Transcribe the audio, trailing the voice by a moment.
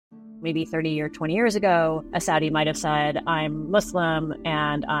Maybe 30 or 20 years ago, a Saudi might have said, I'm Muslim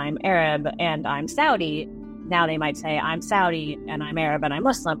and I'm Arab and I'm Saudi. Now they might say, I'm Saudi and I'm Arab and I'm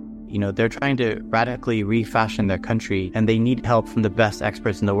Muslim. You know, they're trying to radically refashion their country and they need help from the best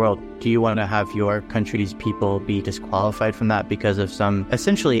experts in the world. Do you want to have your country's people be disqualified from that because of some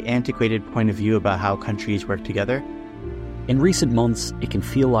essentially antiquated point of view about how countries work together? In recent months, it can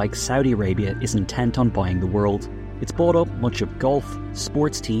feel like Saudi Arabia is intent on buying the world. It's bought up much of golf,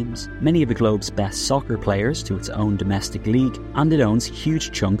 sports teams, many of the globe's best soccer players to its own domestic league, and it owns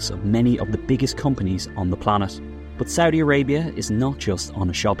huge chunks of many of the biggest companies on the planet. But Saudi Arabia is not just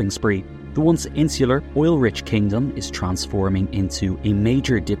on a shopping spree. The once insular, oil-rich kingdom is transforming into a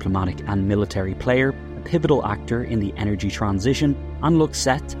major diplomatic and military player, a pivotal actor in the energy transition, and looks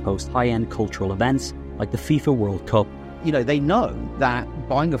set to host high-end cultural events like the FIFA World Cup. You know, they know that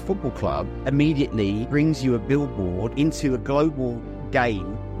buying a football club immediately brings you a billboard into a global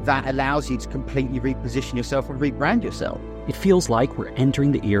game that allows you to completely reposition yourself and rebrand yourself. It feels like we're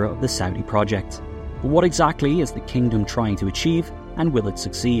entering the era of the Saudi project. But what exactly is the kingdom trying to achieve, and will it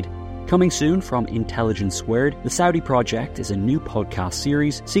succeed? Coming soon from Intelligence Squared, the Saudi Project is a new podcast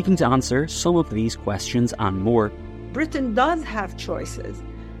series seeking to answer some of these questions and more. Britain does have choices.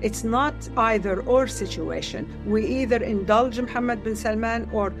 It's not either or situation. We either indulge Mohammed bin Salman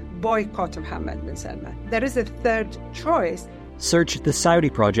or boycott Mohammed bin Salman. There is a third choice. Search The Saudi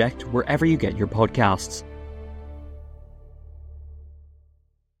Project wherever you get your podcasts.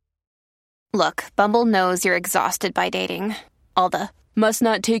 Look, Bumble knows you're exhausted by dating. All the must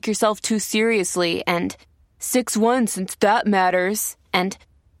not take yourself too seriously and 6'1" since that matters. And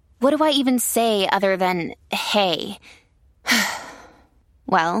what do I even say other than hey?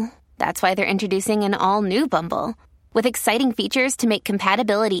 Well, that's why they're introducing an all-new Bumble, with exciting features to make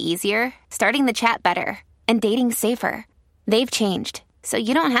compatibility easier, starting the chat better, and dating safer. They've changed, so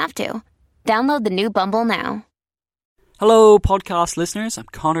you don't have to. Download the new Bumble now. Hello, podcast listeners. I'm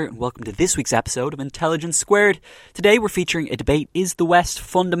Connor, and welcome to this week's episode of Intelligence Squared. Today, we're featuring a debate, Is the West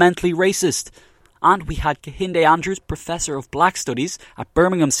Fundamentally Racist? And we had Kehinde Andrews, Professor of Black Studies at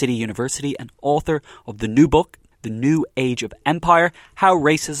Birmingham City University and author of the new book, The New Age of Empire, How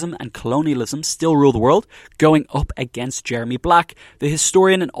Racism and Colonialism Still Rule the World, going up against Jeremy Black, the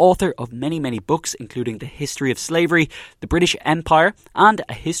historian and author of many, many books, including The History of Slavery, The British Empire, and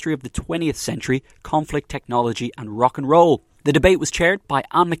A History of the 20th Century, Conflict, Technology and Rock and Roll. The debate was chaired by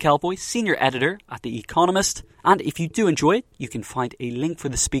Anne McElvoy, Senior Editor at The Economist. And if you do enjoy it, you can find a link for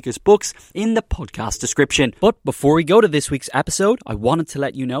the speakers' books in the podcast description. But before we go to this week's episode, I wanted to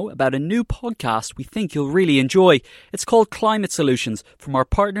let you know about a new podcast we think you'll really enjoy. It's called Climate Solutions, from our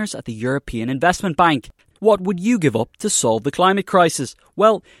partners at the European Investment Bank. What would you give up to solve the climate crisis?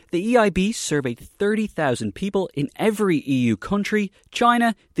 Well, the EIB surveyed 30,000 people in every EU country,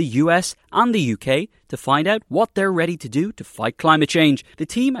 China, the US and the UK to find out what they're ready to do to fight climate change. The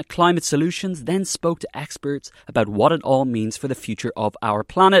team at Climate Solutions then spoke to experts about what it all means for the future of our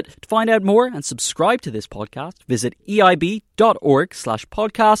planet. To find out more and subscribe to this podcast, visit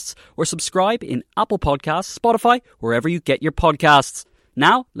eib.org/podcasts or subscribe in Apple Podcasts, Spotify, wherever you get your podcasts.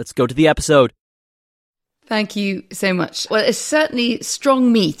 Now, let's go to the episode. Thank you so much. Well, it's certainly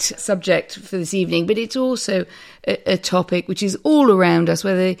strong meat subject for this evening, but it's also a topic which is all around us,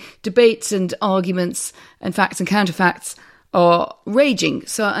 where the debates and arguments and facts and counterfacts are raging.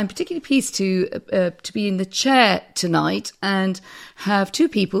 So I'm particularly pleased to be in the chair tonight and have two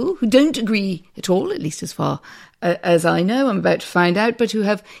people who don't agree at all, at least as far as I know, I'm about to find out, but who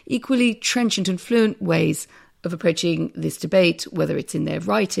have equally trenchant and fluent ways of approaching this debate, whether it's in their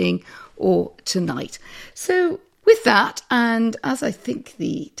writing or tonight. So with that, and as I think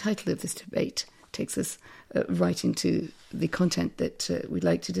the title of this debate takes us right into the content that we'd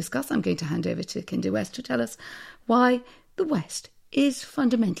like to discuss, I'm going to hand over to Kehinde West to tell us why the West is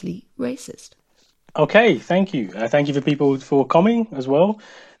fundamentally racist. Okay, thank you. Thank you for people for coming as well.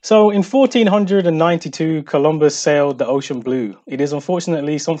 So in 1492, Columbus sailed the ocean blue. It is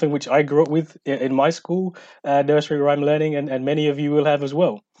unfortunately something which I grew up with in my school, nursery rhyme learning, and many of you will have as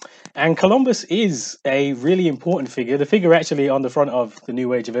well. And Columbus is a really important figure, the figure actually on the front of the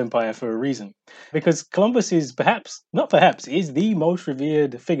New Age of Empire for a reason. Because Columbus is is the most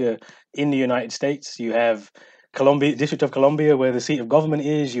revered figure in the United States. You have Columbia, District of Columbia, where the seat of government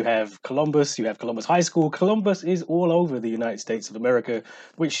is. You have Columbus High School. Columbus is all over the United States of America,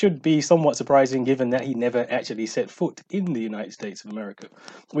 which should be somewhat surprising given that he never actually set foot in the United States of America,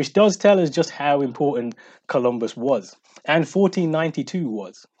 which does tell us just how important Columbus was. And 1492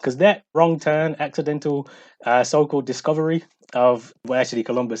 was, because that wrong turn, accidental so-called discovery of, well, actually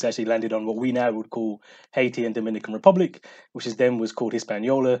Columbus actually landed on what we now would call Haiti and Dominican Republic, which is then was called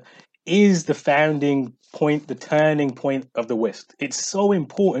Hispaniola. is the founding point, the turning point of the West. It's so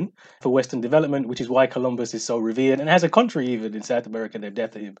important for Western development, which is why Columbus is so revered and has a country even in South America named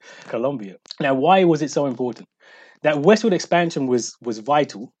after him, Colombia. Now, why was it so important? That westward expansion was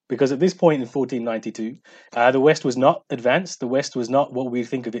vital because at this point in 1492, the West was not advanced. The West was not what we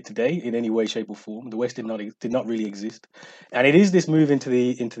think of it today in any way, shape, or form. The West did not really exist, and it is this move into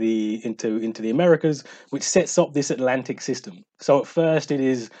the Americas which sets up this Atlantic system. So at first, it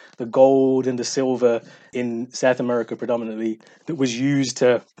is the gold and the silver in South America predominantly that was used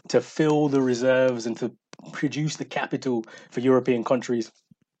to fill the reserves and to produce the capital for European countries.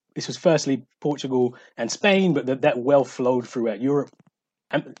 This was firstly Portugal and Spain, but that wealth flowed throughout Europe.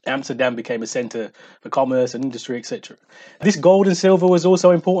 Amsterdam became a center for commerce and industry, etc. This gold and silver was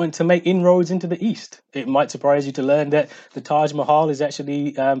also important to make inroads into the East. It might surprise you to learn that the Taj Mahal is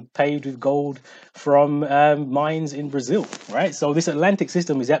actually paved with gold from mines in Brazil, right? So this Atlantic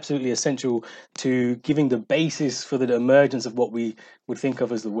system is absolutely essential to giving the basis for the emergence of what we would think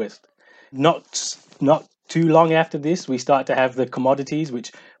of as the West. Not too long after this, we start to have the commodities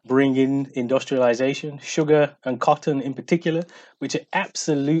which bring in industrialization, sugar and cotton in particular, which are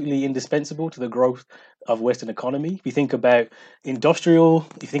absolutely indispensable to the growth of Western economy. If you think about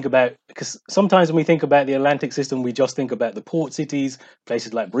because sometimes when we think about the Atlantic system, we just think about the port cities,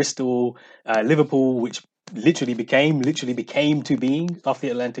 places like Bristol, Liverpool, which literally became to being off the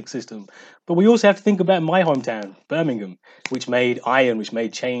Atlantic system. But we also have to think about my hometown, Birmingham, which made iron, which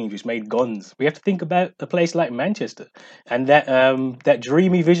made chains, which made guns. We have to think about a place like Manchester and that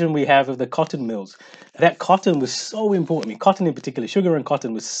dreamy vision we have of the cotton mills. That cotton was so important. I mean, cotton in particular, sugar and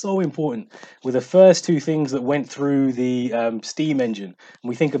cotton was so important, were the first two things that went through the steam engine. And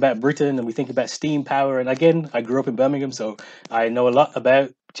we think about Britain and we think about steam power. And again, I grew up in Birmingham, so I know a lot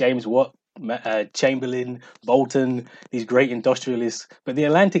about James Watt, Chamberlain, Bolton, these great industrialists. But the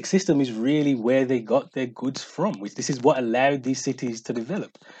Atlantic system is really where they got their goods from. This is what allowed these cities to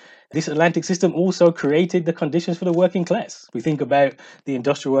develop. This Atlantic system also created the conditions for the working class. We think about the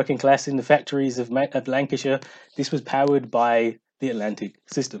industrial working class in the factories of Lancashire. This was powered by the Atlantic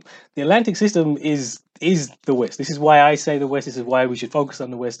system. The Atlantic system is the West. This is why I say the West. This is why we should focus on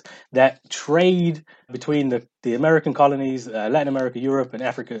the West. That trade between the American colonies, Latin America, Europe, and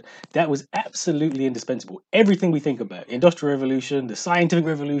Africa, that was absolutely indispensable. Everything we think about, Industrial Revolution, the Scientific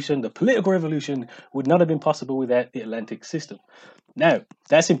Revolution, the Political Revolution, would not have been possible without the Atlantic system. Now,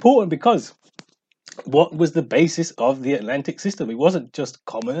 that's important because what was the basis of the Atlantic system? It wasn't just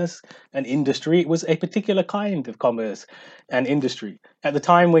commerce and industry. It was a particular kind of commerce and industry. At the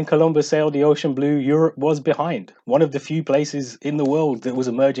time when Columbus sailed the ocean blue, Europe was behind, one of the few places in the world that was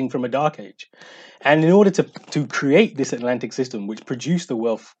emerging from a dark age. And in order to create this Atlantic system, which produced the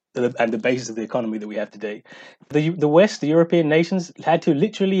wealth and the basis of the economy that we have today, the West, the European nations, had to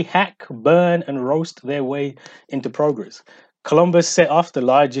literally hack, burn, and roast their way into progress. Columbus set off the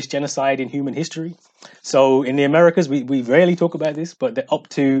largest genocide in human history. So in the Americas, we rarely talk about this, but they're up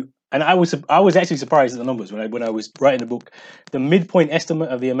to, and I was actually surprised at the numbers when I was writing the book. The midpoint estimate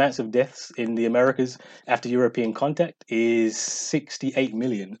of the amounts of deaths in the Americas after European contact is 68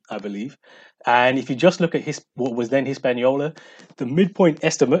 million, I believe. And if you just look at what was then Hispaniola, the midpoint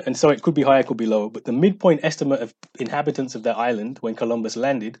estimate, and so it could be higher, it could be lower, but the midpoint estimate of inhabitants of that island when Columbus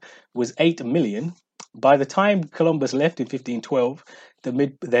landed was 8 million. By the time Columbus left in 1512,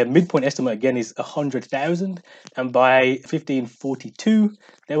 their midpoint estimate again is 100,000, and by 1542,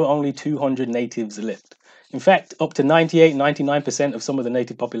 there were only 200 natives left. In fact, up to 99% of some of the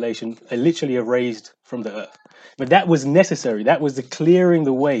native population are literally erased from the earth. But that was necessary. That was clearing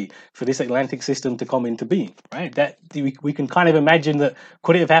the way for this Atlantic system to come into being, right? That we can kind of imagine that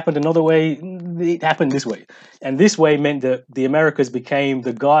could it have happened another way? It happened this way. And this way meant that the Americas became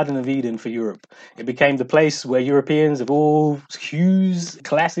the Garden of Eden for Europe. It became the place where Europeans of all hues,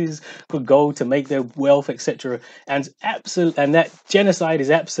 classes could go to make their wealth, etc. And that genocide is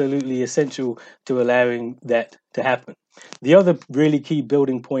absolutely essential to allowing that to happen. The other really key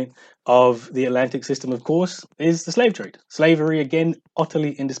building point of the Atlantic system, of course, is the slave trade. Slavery, again,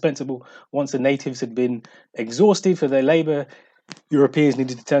 utterly indispensable. Once the natives had been exhausted for their labor, Europeans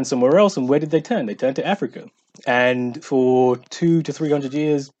needed to turn somewhere else. And where did they turn? They turned to Africa. And for 200 to 300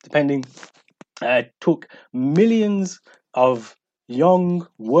 years, depending, took millions of young,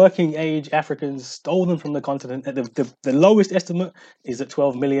 working-age Africans, stole them from the continent. The lowest estimate is that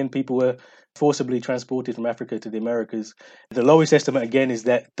 12 million people were forcibly transported from Africa to the Americas. The lowest estimate, again, is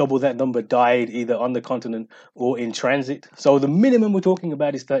that double that number died either on the continent or in transit. So the minimum we're talking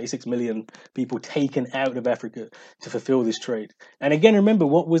about is 36 million people taken out of Africa to fulfill this trade. And again, remember,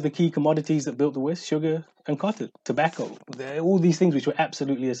 what was the key commodities that built the West? Sugar and cotton, tobacco, all these things which were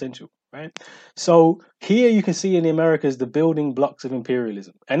absolutely essential, right? So here you can see in the Americas the building blocks of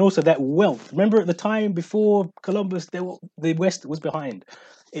imperialism and also that wealth. Remember, at the time before Columbus, the West was behind.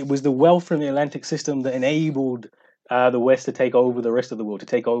 It was the wealth from the Atlantic system that enabled the West to take over the rest of the world, to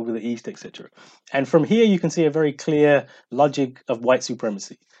take over the East, etc. And from here, you can see a very clear logic of white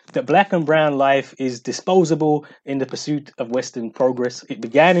supremacy, that black and brown life is disposable in the pursuit of Western progress. It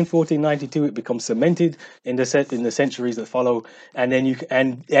began in 1492. It becomes cemented in the centuries that follow, and then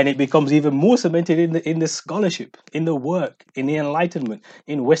and it becomes even more cemented in the scholarship, in the work, in the Enlightenment,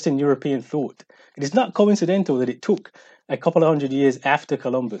 in Western European thought. It is not coincidental that it took a couple of hundred years after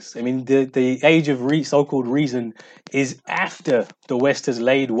Columbus. I mean, the age of so-called reason is after the West has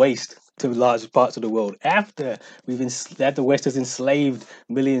laid waste to large parts of the world, after the West has enslaved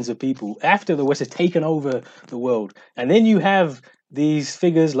millions of people, after the West has taken over the world. And then you have these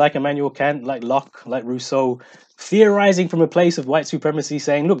figures like Immanuel Kant, like Locke, like Rousseau, theorizing from a place of white supremacy,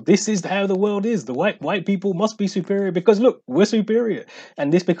 saying, look, this is how the world is. The white people must be superior because, look, we're superior.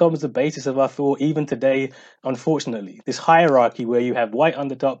 And this becomes the basis of our thought even today, unfortunately. This hierarchy where you have white on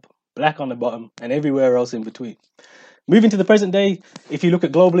the top, black on the bottom, and everywhere else in between. Moving to the present day, if you look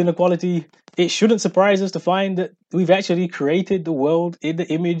at global inequality, it shouldn't surprise us to find that we've actually created the world in the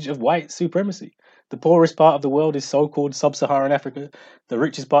image of white supremacy. The poorest part of the world is so-called sub-Saharan Africa. The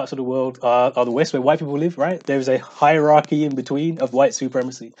richest parts of the world are the West, where white people live, right? There's a hierarchy in between of white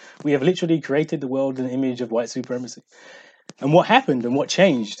supremacy. We have literally created the world in the image of white supremacy. And what happened and what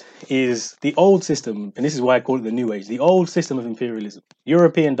changed is the old system, and this is why I call it the New Age, the old system of imperialism,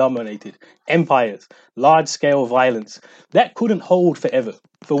 European-dominated, empires, large-scale violence, that couldn't hold forever.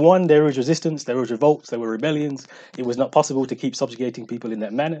 For one, there was resistance, there was revolts, there were rebellions. It was not possible to keep subjugating people in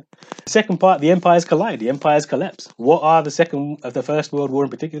that manner. Second part, the empires collide, the empires collapse. What are the First World War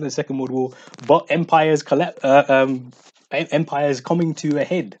in particular, the Second World War, but empires collapse, empires coming to a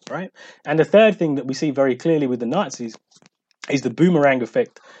head, right? And the third thing that we see very clearly with the Nazis is the boomerang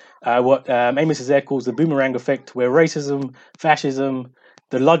effect, what Amos Césaire calls the boomerang effect, where racism, fascism,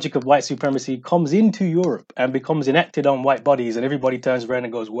 the logic of white supremacy comes into Europe and becomes enacted on white bodies, and everybody turns around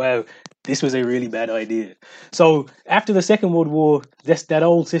and goes, wow, this was a really bad idea. So after the Second World War, that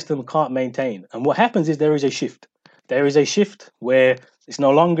old system can't maintain. And what happens is there is a shift. There is a shift where it's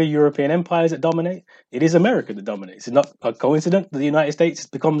no longer European empires that dominate. It is America that dominates. It's not a coincidence that the United States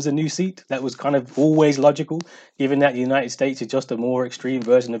becomes a new seat. That was kind of always logical, given that the United States is just a more extreme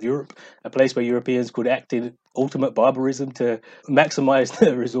version of Europe, a place where Europeans could act in ultimate barbarism to maximize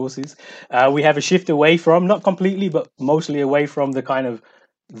their resources. We have a shift away from, not completely, but mostly away from the kind of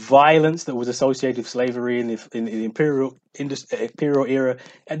violence that was associated with slavery in the imperial era.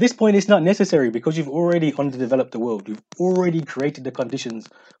 At this point, it's not necessary because you've already underdeveloped the world. You've already created the conditions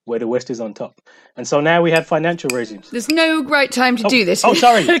where the West is on top. And so now we have financial regimes. There's no right time to do this. Oh,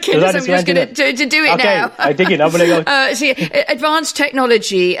 sorry. Okay, so I'm just going to do it now. I dig in. I'm going to go. See, advanced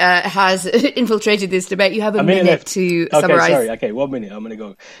technology has infiltrated this debate. You have a minute to summarize. Okay, sorry. Okay, 1 minute. I'm going to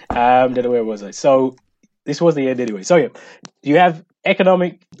go. Don't know where was I? So this was the end anyway. So yeah, you have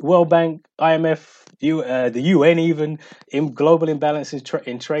economic, World Bank, IMF, the UN, even in global imbalances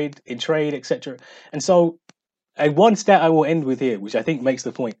in trade, etc. And so, one stat I will end with here, which I think makes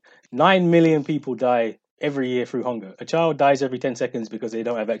the point: 9 million people die every year through hunger. A child dies every 10 seconds because they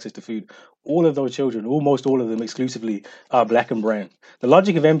don't have access to food. All of those children, almost all of them exclusively, are black and brown. The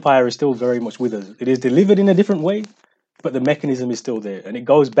logic of empire is still very much with us. It is delivered in a different way, but the mechanism is still there. And it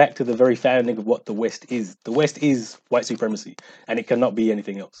goes back to the very founding of what the West is. The West is white supremacy, and it cannot be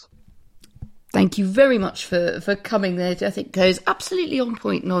anything else. Thank you very much for coming there. I think goes absolutely on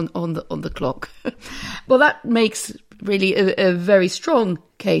point and on the clock. Well, that makes really a very strong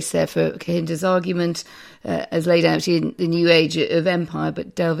case there for Kahinder's argument, as laid out in The New Age of Empire,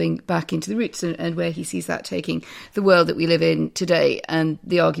 but delving back into the roots and where he sees that taking the world that we live in today and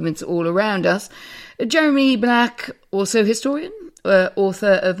the arguments all around us. Jeremy Black, also historian,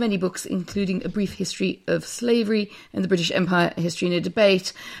 author of many books, including A Brief History of Slavery and the British Empire, History in a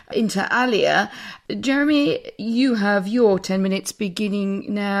Debate, Inter alia. Jeremy, you have your 10 minutes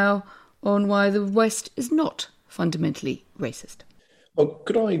beginning now on why the West is not fundamentally racist. Well,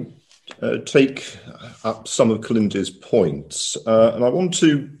 could I take up some of Kahinder's points? And I want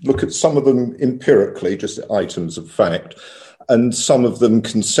to look at some of them empirically, just items of fact. and some of them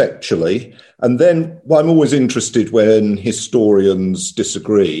conceptually. And then I'm always interested when historians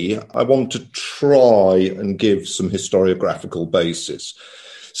disagree. I want to try and give some historiographical basis.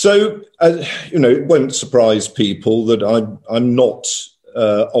 So, it won't surprise people that I'm not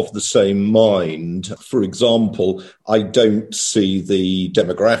of the same mind. For example, I don't see the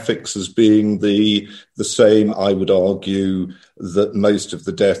demographics as being the same. I would argue that most of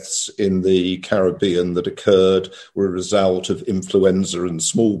the deaths in the Caribbean that occurred were a result of influenza and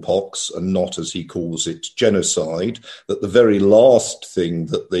smallpox and not, as he calls it, genocide. That the very last thing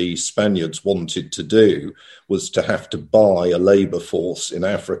that the Spaniards wanted to do was to have to buy a labour force in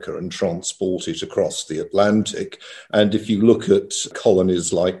Africa and transport it across the Atlantic. And if you look at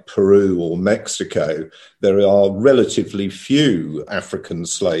colonies like Peru or Mexico, there are relatively few African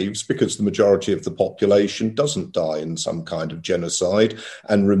slaves because the majority of the population doesn't die in some kind of genocide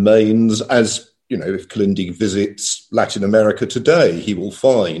and remains, as if Kalindi visits Latin America today, he will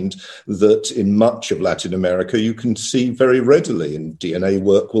find that in much of Latin America, you can see very readily, and DNA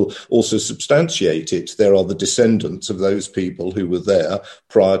work will also substantiate it, there are the descendants of those people who were there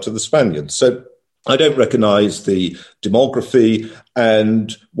prior to the Spaniards. So I don't recognise the demography,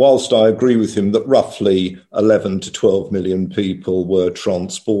 and whilst I agree with him that roughly 11 to 12 million people were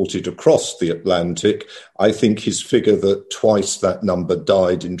transported across the Atlantic, I think his figure that twice that number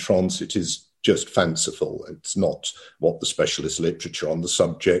died in transit is just fanciful. It's not what the specialist literature on the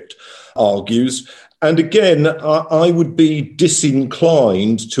subject argues. And again, I would be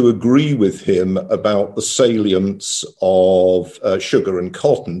disinclined to agree with him about the salience of sugar and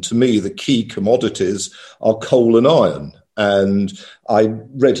cotton. To me, the key commodities are coal and iron. And I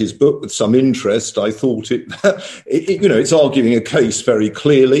read his book with some interest. I thought it's arguing a case very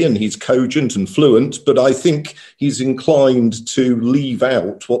clearly, and he's cogent and fluent, but I think he's inclined to leave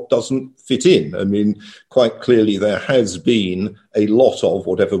out what doesn't fit in. I mean, quite clearly there has been a lot of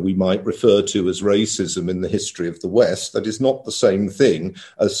whatever we might refer to as racism in the history of the West. That is not the same thing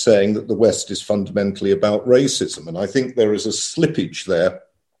as saying that the West is fundamentally about racism. And I think there is a slippage there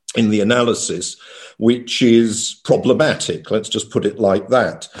in the analysis, which is problematic. Let's just put it like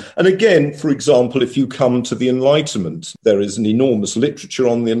that. And again, for example, if you come to the Enlightenment, there is an enormous literature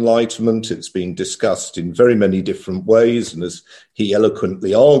on the Enlightenment. It's been discussed in very many different ways. And as he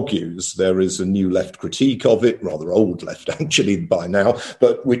eloquently argues, there is a new left critique of it, rather old left actually by now,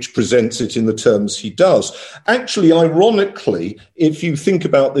 but which presents it in the terms he does. Actually, ironically, if you think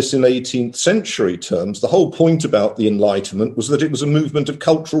about this in 18th century terms, the whole point about the Enlightenment was that it was a movement of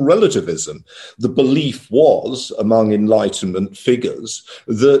cultural relativism. The belief was, among Enlightenment figures,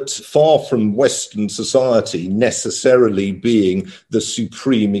 that far from Western society necessarily being the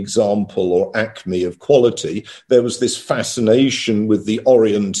supreme example or acme of quality, there was this fascination with the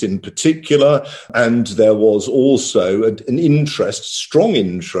Orient in particular, and there was also an interest, strong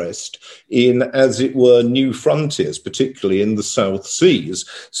interest, in, as it were, new frontiers, particularly in the South Seas.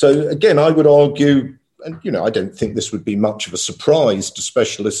 So again, I would argue, and, I don't think this would be much of a surprise to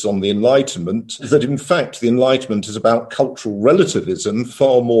specialists on the Enlightenment, that in fact the Enlightenment is about cultural relativism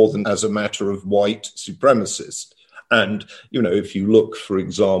far more than as a matter of white supremacists. And, if you look, for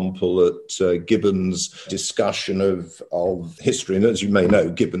example, at Gibbon's discussion of history, and as you may know,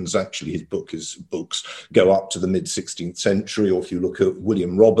 Gibbon's actually, his books go up to the mid-16th century, or if you look at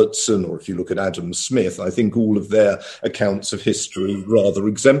William Robertson, or if you look at Adam Smith, I think all of their accounts of history rather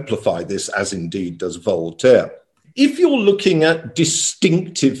exemplify this, as indeed does Voltaire. If you're looking at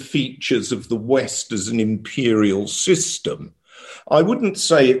distinctive features of the West as an imperial system, I wouldn't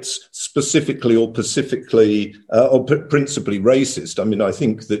say it's specifically or principally racist. I mean, I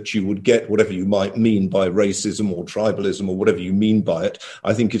think that you would get whatever you might mean by racism or tribalism or whatever you mean by it.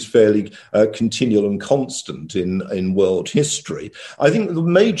 I think it's fairly continual and constant in world history. I think the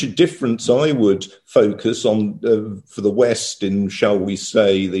major difference I would focus on for the West in, shall we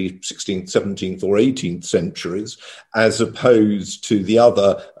say, the 16th, 17th or 18th centuries, as opposed to the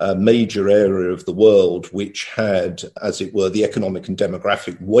other major area of the world which had, as it were, the economic and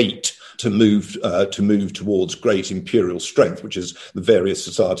demographic weight to move towards great imperial strength, which is the various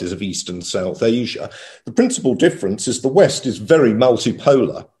societies of East and South Asia. The principal difference is the West is very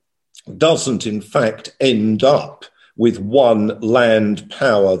multipolar, doesn't in fact end up with one land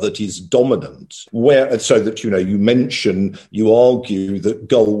power that is dominant, so that, you argue that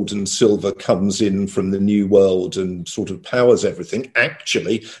gold and silver comes in from the New World and sort of powers everything.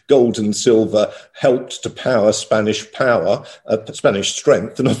 Actually, gold and silver helped to power Spanish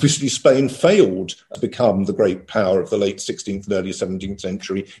strength, and obviously Spain failed to become the great power of the late 16th and early 17th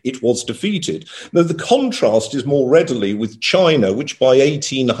century. It was defeated. Now, the contrast is more readily with China, which by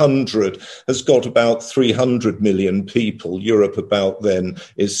 1800 has got about 300 million million people. Europe about then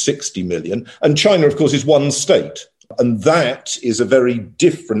is 60 million. And China, of course, is one state. And that is a very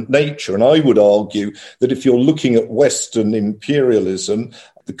different nature. And I would argue that if you're looking at Western imperialism,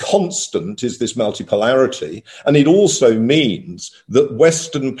 the constant is this multipolarity. And it also means that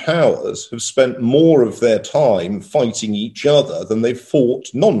Western powers have spent more of their time fighting each other than they've fought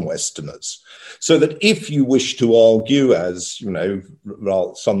non-Westerners. So that if you wish to argue, as,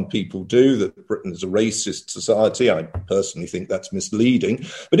 well, some people do, that Britain is a racist society, I personally think that's misleading.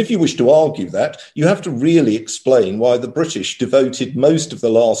 But if you wish to argue that, you have to really explain why the British devoted most of the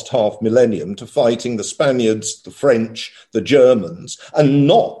last half millennium to fighting the Spaniards, the French, the Germans, and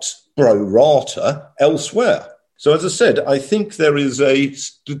not pro rata elsewhere. So, as I said, I think there is a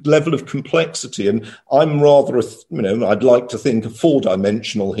level of complexity, and I'm rather, I'd like to think a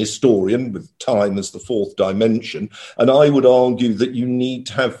four-dimensional historian with time as the fourth dimension, and I would argue that you need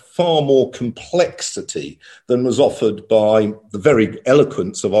to have far more complexity than was offered by the very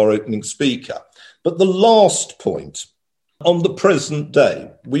eloquence of our opening speaker. But the last point, on the present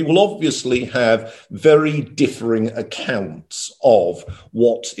day, we will obviously have very differing accounts of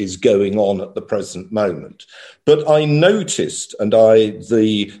what is going on at the present moment. But I noticed, and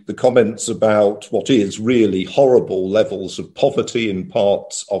the comments about what is really horrible levels of poverty in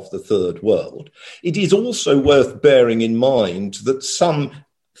parts of the third world, it is also worth bearing in mind that some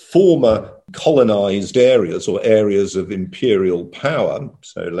former colonized areas or areas of imperial power,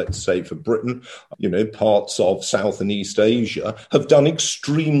 so let's say for Britain, parts of South and East Asia, have done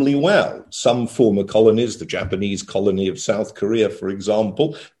extremely well. Some former colonies, the Japanese colony of South Korea, for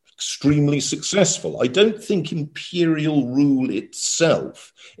example, extremely successful. I don't think imperial rule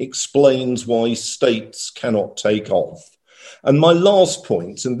itself explains why states cannot take off. And my last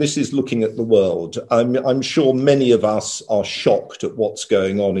point, and this is looking at the world, I'm sure many of us are shocked at what's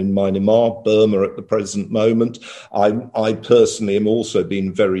going on in Myanmar, Burma at the present moment. I personally am also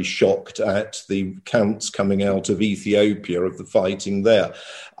been very shocked at the accounts coming out of Ethiopia of the fighting there.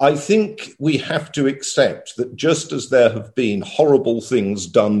 I think we have to accept that just as there have been horrible things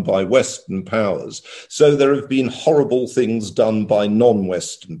done by Western powers, so there have been horrible things done by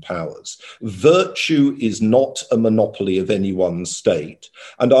non-Western powers. Virtue is not a monopoly of any one state.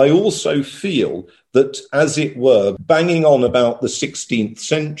 And I also feel that, as it were, banging on about the 16th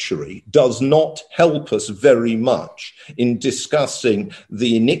century does not help us very much in discussing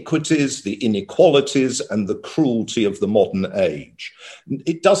the iniquities, the inequalities, and the cruelty of the modern age.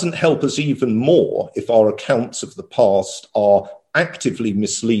 It doesn't help us even more if our accounts of the past are actively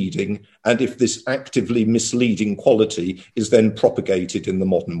misleading, and if this actively misleading quality is then propagated in the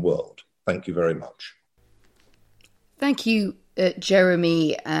modern world. Thank you very much. Thank you,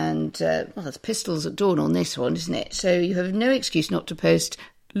 Jeremy, and it's pistols at dawn on this one, isn't it? So you have no excuse not to post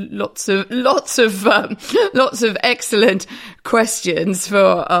lots of excellent questions for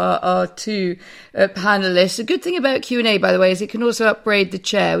our two panelists. A good thing about Q&A, by the way, is it can also upgrade the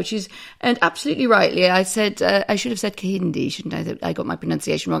chair, which is, and absolutely rightly, I said I should have said Kahindi, shouldn't I? I got my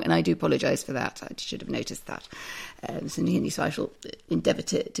pronunciation wrong, and I do apologise for that. I should have noticed that. It's in Hindi, so I shall endeavour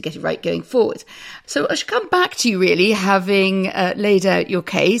to get it right going forward. So I should come back to you, really, having laid out your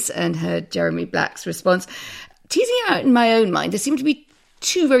case and heard Jeremy Black's response. Teasing out in my own mind, there seem to be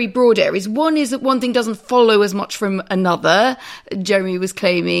two very broad areas. One is that one thing doesn't follow as much from another. Jeremy was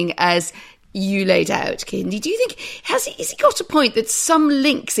claiming, as you laid out, Kahindi. Do you think, has he got a point that some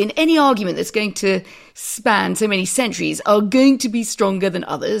links in any argument that's going to span so many centuries are going to be stronger than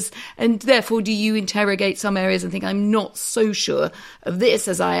others? And therefore, do you interrogate some areas and think, I'm not so sure of this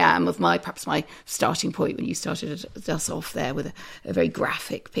as I am of perhaps my starting point when you started us off there with a very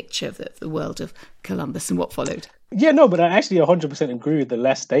graphic picture of the world of Columbus and what followed? Yeah, no, but I actually 100% agree with the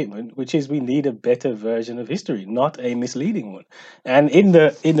last statement, which is we need a better version of history, not a misleading one. And in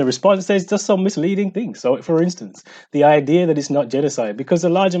the response, there's just some misleading things. So, for instance, the idea that it's not genocide, because the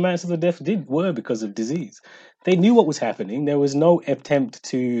large amounts of the deaths were because of disease. They knew what was happening. There was no attempt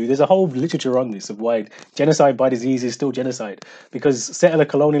to... There's a whole literature on this of why genocide by disease is still genocide, because settler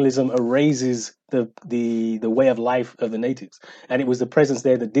colonialism erases the way of life of the natives. And it was the presence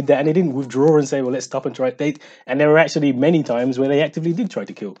there that did that. And they didn't withdraw and say, well, let's stop and try. And there were actually many times where they actively did try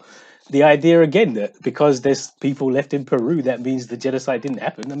to kill. The idea, again, that because there's people left in Peru, that means the genocide didn't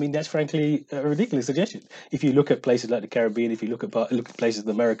happen. I mean, that's frankly a ridiculous suggestion. If you look at places like the Caribbean, if you look at places in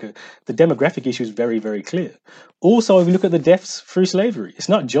America, the demographic issue is very, very clear. Also, if you look at the deaths through slavery, it's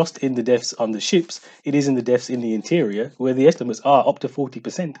not just in the deaths on the ships, it is in the deaths in the interior, where the estimates are up to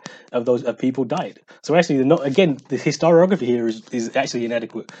 40% of those people died. So actually, the historiography here is actually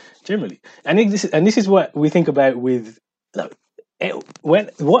inadequate generally. And this is what we think about with...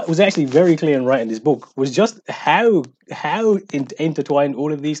 what was actually very clear in writing this book was just how intertwined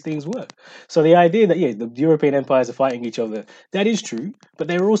all of these things were. So the idea that the European empires are fighting each other, that is true, but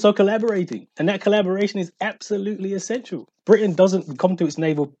they were also collaborating, and that collaboration is absolutely essential. Britain doesn't come to its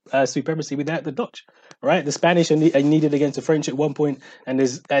naval supremacy without the Dutch, right? The Spanish are needed against the French at one point, and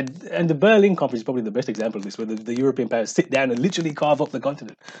the Berlin Conference is probably the best example of this, where the European powers sit down and literally carve up the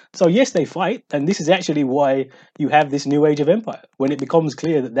continent. So yes, they fight, and this is actually why you have this new age of empire, when it becomes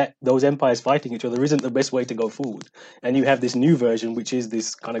clear that those empires fighting each other isn't the best way to go forward, and you have this new version, which is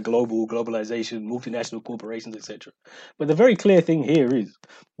this kind of globalization, multinational corporations, etc. But the very clear thing here is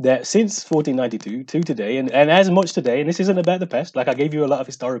that since 1492 to today, and as much today, and this isn't about the past, like I gave you a lot of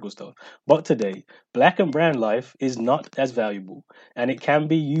historical stuff, but today, black and brown life is not as valuable, and it can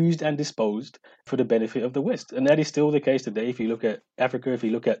be used and disposed for the benefit of the West. And that is still the case today. If you look at Africa,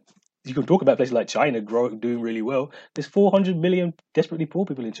 you can talk about places like China doing really well. There's 400 million desperately poor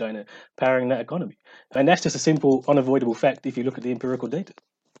people in China powering that economy. And that's just a simple, unavoidable fact if you look at the empirical data.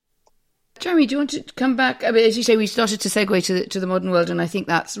 Jeremy, do you want to come back? I mean, as you say, we started to segue to the modern world, and I think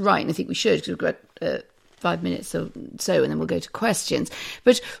that's right, and I think we should, because we've got 5 minutes or so, and then we'll go to questions.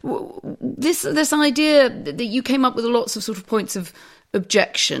 But this idea that you came up with lots of sort of points of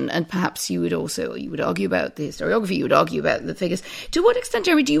objection, and perhaps you would argue about the historiography, you would argue about the figures. To what extent,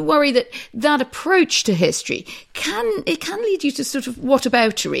 Jeremy, do you worry that approach to history can lead you to sort of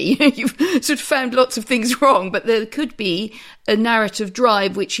whataboutery? You've sort of found lots of things wrong, but there could be a narrative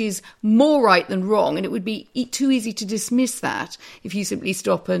drive which is more right than wrong, and it would be too easy to dismiss that if you simply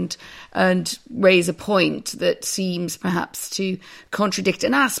stop and raise a point that seems perhaps to contradict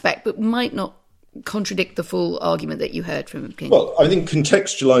an aspect, but might not contradict the full argument that you heard from King. Well, I think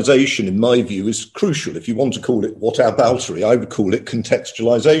contextualisation, in my view, is crucial. If you want to call it whataboutery, I would call it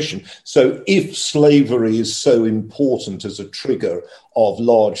contextualisation. So if slavery is so important as a trigger of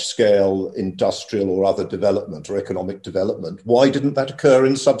large-scale industrial or other development or economic development, why didn't that occur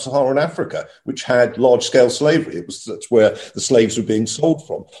in sub-Saharan Africa, which had large-scale slavery? That's where the slaves were being sold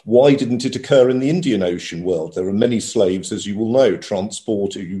from. Why didn't it occur in the Indian Ocean world? There are many slaves, as you will know,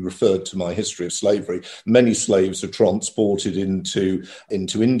 transported. You referred to my history of slavery. Many slaves are transported into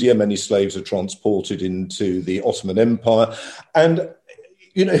India. Many slaves are transported into the Ottoman Empire. And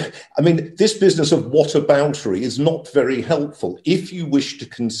this business of whataboutery is not very helpful. If you wish to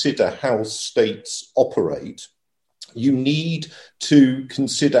consider how states operate, you need to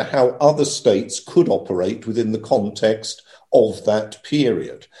consider how other states could operate within the context of that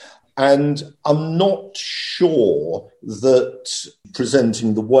period. And I'm not sure that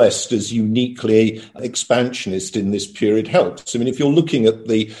presenting the West as uniquely expansionist in this period helps. I mean, if you're looking at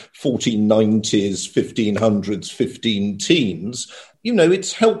the 1490s, 1500s, 15 teens,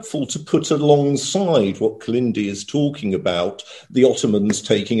 it's helpful to put alongside what Kalindi is talking about, the Ottomans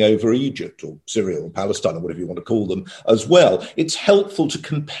taking over Egypt or Syria or Palestine or whatever you want to call them as well. It's helpful to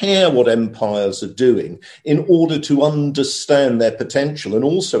compare what empires are doing in order to understand their potential, and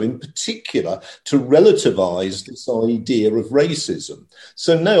also in particular to relativize this idea of racism.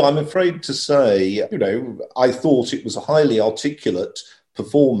 So no, I'm afraid to say, I thought it was a highly articulate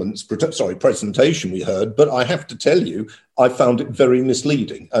presentation we heard, but I have to tell you, I found it very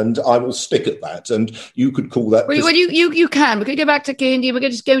misleading, and I will stick at that. And you could call that... Well, you can. We could go back to Kalindi. We're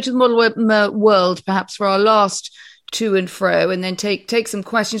going to just go to the model world, perhaps, for our last to and fro, and then take some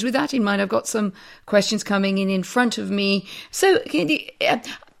questions. With that in mind, I've got some questions coming in front of me. So, Kalindi,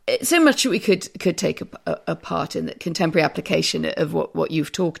 so much that we could take a part in the contemporary application of what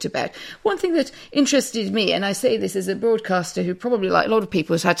you've talked about. One thing that interested me, and I say this as a broadcaster who probably, like a lot of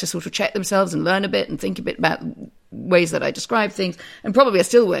people, has had to sort of check themselves and learn a bit and think a bit about ways that I describe things, and probably I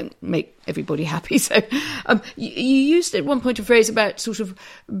still won't make everybody happy. So you used at one point a phrase about sort of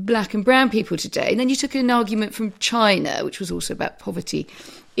black and brown people today, and then you took an argument from China, which was also about poverty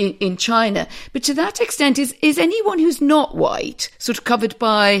in China. But to that extent, is anyone who's not white sort of covered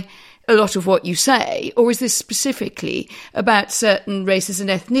by a lot of what you say, or is this specifically about certain races and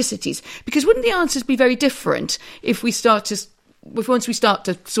ethnicities? Because wouldn't the answers be very different once we start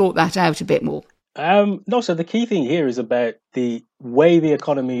to sort that out a bit more? No, so the key thing here is about the way the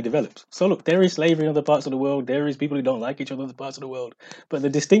economy develops. So look, there is slavery in other parts of the world. There is people who don't like each other in other parts of the world. But the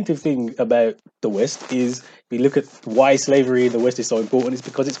distinctive thing about the West is, if you look at why slavery in the West is so important, it's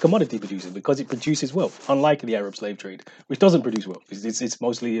because it's commodity producing, because it produces wealth, unlike the Arab slave trade, which doesn't produce wealth. It's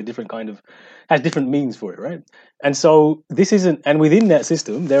mostly a different kind of, has different means for it, right? And so this isn't, and within that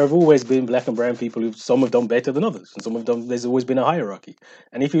system, there have always been black and brown people who, some have done better than others, and some have done, there's always been a hierarchy.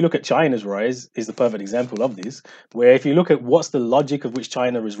 And if you look at China's rise, is the perfect example of this, where if you look at what's the logic of which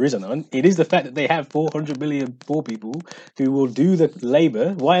China has risen on, it is the fact that they have 400 million poor people who will do the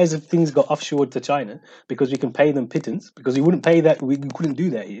labor. Why has things got offshored to China? Because we can pay them pittance, because we wouldn't pay that, we couldn't do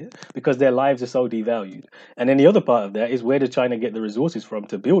that here, because their lives are so devalued. And then the other part of that is, where does China get the resources from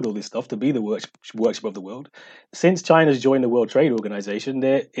to build all this stuff, to be the worship of the world? Since China's joined the World Trade Organization,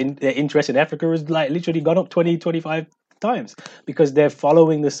 their interest in Africa has like literally gone up 20-25 times, because they're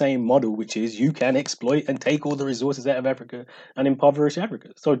following the same model, which is you can exploit and take all the resources out of Africa and impoverish Africa.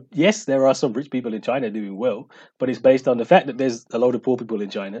 So yes, there are some rich people in China doing well, but it's based on the fact that there's a load of poor people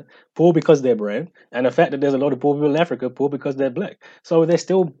in China, poor because they're brown, and the fact that there's a lot of poor people in Africa, poor because they're black. So they're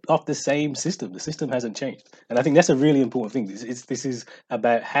still off the same system. The system hasn't changed. And I think that's a really important thing. This is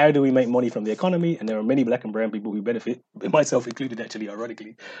about how do we make money from the economy, and there are many black and brown people who benefit, myself included actually,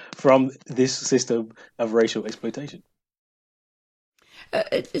 ironically, from this system of racial exploitation.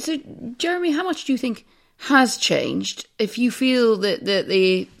 So, Jeremy, how much do you think has changed? If you feel that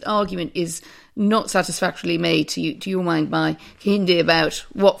the argument is not satisfactorily made to your mind by Kehinde about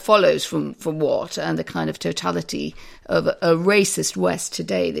what follows from what, and the kind of totality of a racist West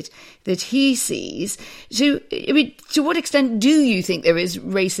today that he sees. So, I mean, to what extent do you think there is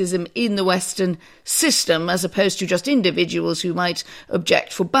racism in the Western system, as opposed to just individuals who might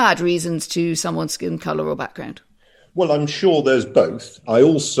object for bad reasons to someone's skin colour or background? Well, I'm sure there's both.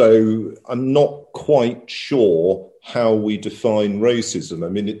 I'm not quite sure how we define racism. I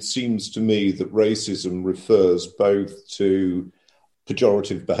mean, it seems to me that racism refers both to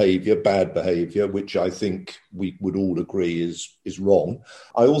pejorative behaviour, bad behaviour, which I think we would all agree is wrong.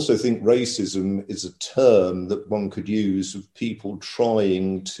 I also think racism is a term that one could use of people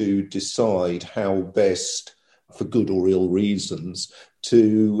trying to decide how best, for good or ill reasons,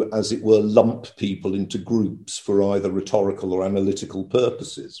 to, as it were, lump people into groups for either rhetorical or analytical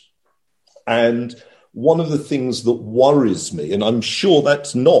purposes. And one of the things that worries me, and I'm sure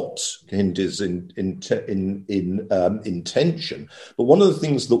that's not Kehinde's intention, but one of the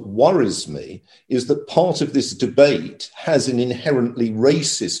things that worries me is that part of this debate has an inherently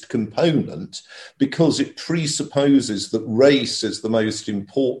racist component, because it presupposes that race is the most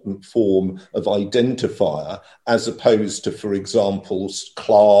important form of identifier, as opposed to, for example,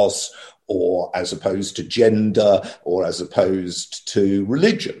 class, or as opposed to gender, or as opposed to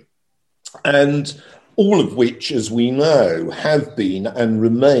religion. And all of which, as we know, have been and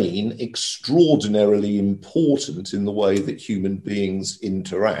remain extraordinarily important in the way that human beings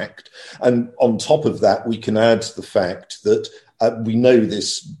interact. And on top of that, we can add the fact that we know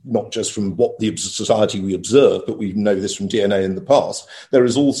this not just from what the society we observe, but we know this from DNA in the past. There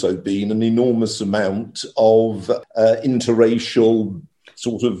has also been an enormous amount of interracial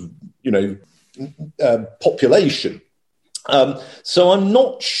sort of, population. So I'm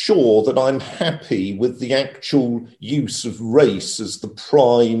not sure that I'm happy with the actual use of race as the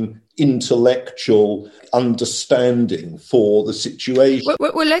prime intellectual understanding for the situation.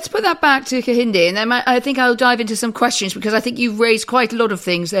 Well, let's put that back to Kehinde, and then I think I'll dive into some questions, because I think you've raised quite a lot of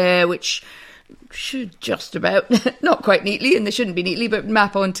things there which should just about, not quite neatly, and they shouldn't be neatly, but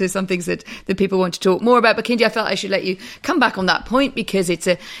map onto some things that people want to talk more about. But Kehinde, I felt I should let you come back on that point, because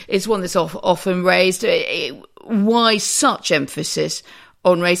it's one that's often raised. Why such emphasis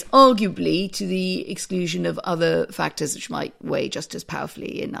on race, arguably to the exclusion of other factors which might weigh just as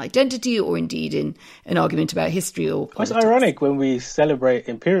powerfully in identity, or indeed in an argument about history or politics? It's ironic when we celebrate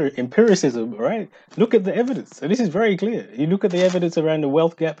empiricism, right? Look at the evidence. And this is very clear. You look at the evidence around the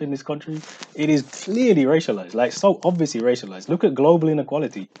wealth gap in this country, it is clearly racialized, like so obviously racialized. Look at global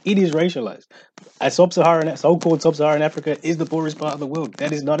inequality. It is racialized. So-called sub-Saharan Africa is the poorest part of the world. I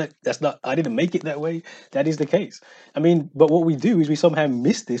didn't make it that way. That is the case. I mean, but what we do is we somehow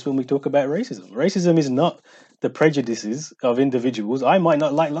miss this when we talk about racism. Racism is not the prejudices of individuals. I might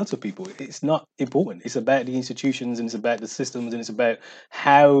not like lots of people. It's not important. It's about the institutions, and it's about the systems, and it's about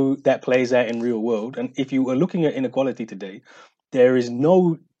how that plays out in real world. And if you are looking at inequality today, there is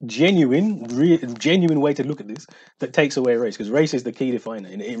no genuine way to look at this that takes away race, because race is the key definer,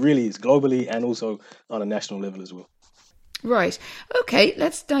 and it really is, globally and also on a national level as well. Right. Okay,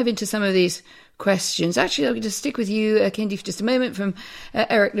 let's dive into some of these questions. Actually, I'll just stick with you, Kehinde, for just a moment. From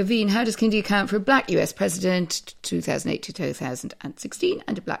Eric Levine: how does Kehinde account for a black US president 2008 to 2016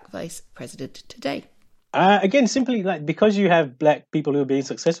 and a black vice president today? Again, simply because you have black people who are being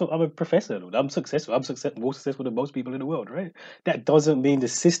successful. I'm a professor. I'm successful. More successful than most people in the world, right? That doesn't mean the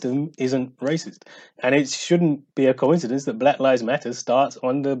system isn't racist. And it shouldn't be a coincidence that Black Lives Matter starts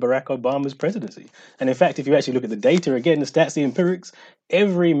under Barack Obama's presidency. And in fact, if you actually look at the data, again, the stats, the empirics,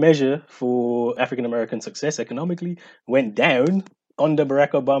 every measure for African-American success economically went down under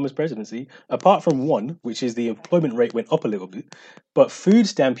Barack Obama's presidency, apart from one, which is the employment rate went up a little bit, but food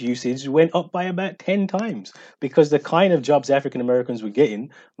stamp usage went up by about 10 times because the kind of jobs African Americans were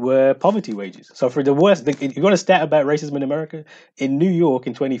getting were poverty wages. So for the worst, you got a stat about racism in America? In New York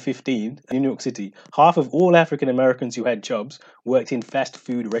in 2015, in New York City, half of all African Americans who had jobs worked in fast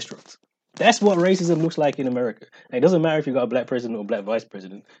food restaurants. That's what racism looks like in America. And it doesn't matter if you've got a black president or black vice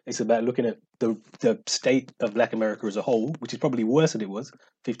president. It's about looking at the state of black America as a whole, which is probably worse than it was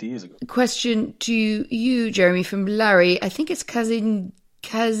 50 years ago. Question to you, Jeremy, from Larry. I think it's Kazingisi.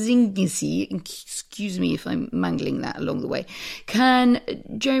 Excuse me if I'm mangling that along the way. Can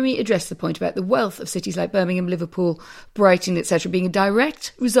Jeremy address the point about the wealth of cities like Birmingham, Liverpool, Brighton, etc., being a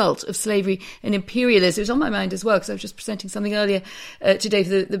direct result of slavery and imperialism? It was on my mind as well because I was just presenting something earlier today for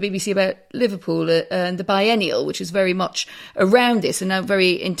the BBC about Liverpool and the biennial, which is very much around this and now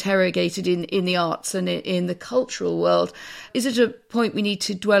very interrogated in the arts and in the cultural world. Is it a point we need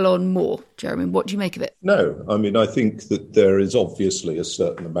to dwell on more, Jeremy? What do you make of it? No, I mean, I think that there is obviously a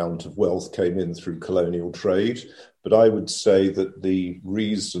certain amount of wealth came in through colonial trade, but I would say that the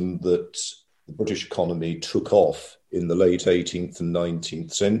reason that the British economy took off in the late 18th and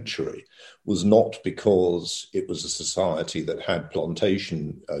 19th century was not because it was a society that had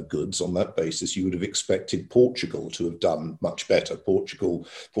plantation goods. On that basis, you would have expected Portugal to have done much better.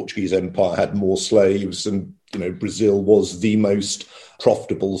 Portuguese Empire had more slaves, and Brazil was the most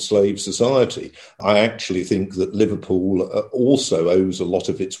profitable slave society. I actually think that Liverpool also owes a lot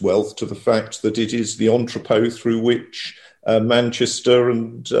of its wealth to the fact that it is the entrepot through which Manchester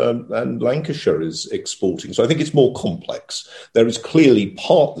and Lancashire is exporting. So I think it's more complex. There is clearly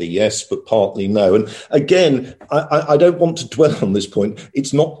partly yes, but partly no. And again, I don't want to dwell on this point.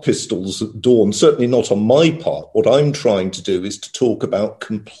 It's not pistols at dawn, certainly not on my part. What I'm trying to do is to talk about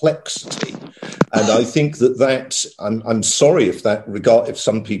complexity. And I think that I'm sorry if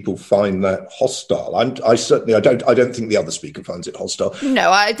some people find that hostile. I don't think the other speaker finds it hostile.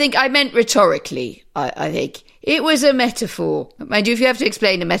 No, I think I meant rhetorically. I think it was a metaphor. Mind you, if you have to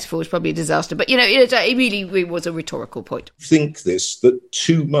explain a metaphor, it's probably a disaster. But, it really was a rhetorical point. I think that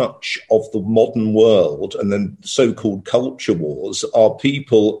too much of the modern world and then so-called culture wars are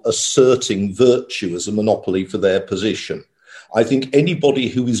people asserting virtue as a monopoly for their position. I think anybody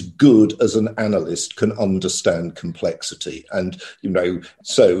who is good as an analyst can understand complexity. And,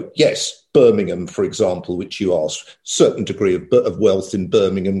 so yes, Birmingham, for example, which you asked, certain degree of wealth in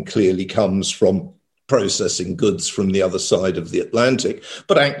Birmingham clearly comes from processing goods from the other side of the Atlantic.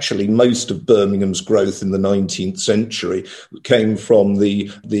 But actually, most of Birmingham's growth in the 19th century came from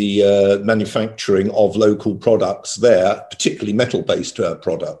the manufacturing of local products there, particularly metal-based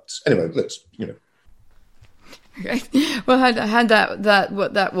products. Anyway, Okay. Well, hand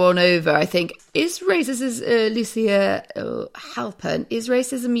that one over. I think is racism, Lucia Halpern. Is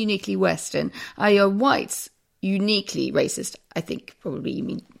racism uniquely Western? Are whites uniquely racist? I think probably you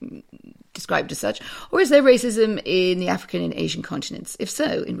mean described as such, or is there racism in the African and Asian continents? If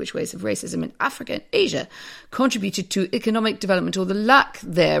so, in which ways have racism in Africa and Asia contributed to economic development or the lack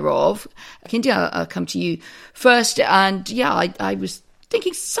thereof? Kehinde, I'll come to you first. And I was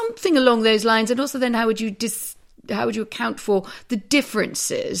thinking something along those lines. And also then how would you account for the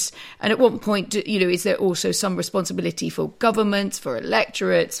differences? And at what point, is there also some responsibility for governments, for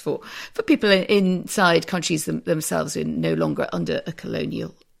electorates, for people inside countries themselves who are no longer under a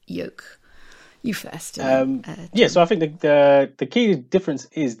colonial yoke? You first. So I think the key difference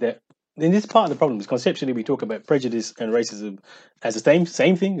is that in this part of the problem is conceptually we talk about prejudice and racism as the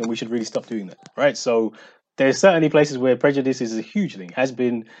same thing, and we should really stop doing that, right? So there's certainly places where prejudice is a huge thing, has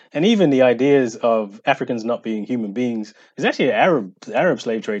been, and even the ideas of Africans not being human beings is actually Arab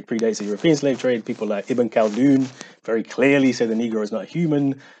slave trade predates the European slave trade. People like Ibn Khaldun very clearly said the Negro is not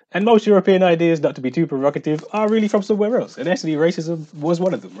human. And most European ideas, not to be too provocative, are really from somewhere else. And actually racism was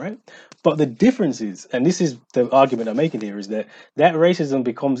one of them, right? But the difference is, and this is the argument I'm making here, is that racism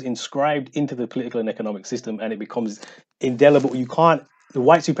becomes inscribed into the political and economic system, and it becomes indelible. The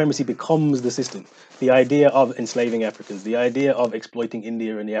white supremacy becomes the system. The idea of enslaving Africans, the idea of exploiting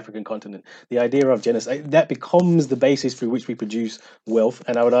India and the African continent, the idea of genocide, that becomes the basis through which we produce wealth.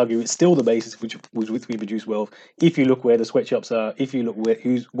 And I would argue it's still the basis with which we produce wealth. If you look where the sweatshops are, if you look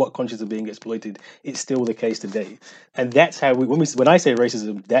what countries are being exploited, it's still the case today. And that's how when I say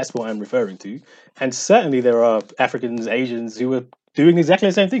racism, that's what I'm referring to. And certainly there are Africans, Asians who are doing exactly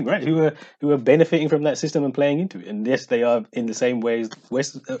the same thing, right? Who are benefiting from that system and playing into it. And yes, they are in the same ways.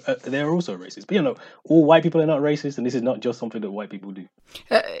 They are also racist. But all white people are not racist, and this is not just something that white people do.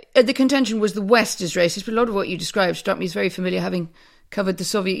 The contention was the West is racist, but a lot of what you described struck me as very familiar, having covered the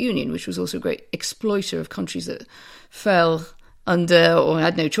Soviet Union, which was also a great exploiter of countries that fell under, or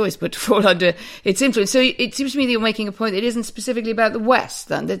had no choice but to fall under its influence. So it seems to me that you're making a point that isn't specifically about the West,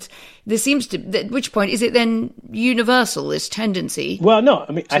 then. At which point is it then universal, this tendency? Well, no,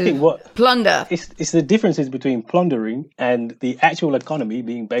 I mean, I think plunder. It's the differences between plundering and the actual economy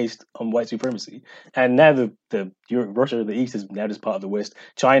being based on white supremacy. And now the Europe, Russia, the East is now just part of the West.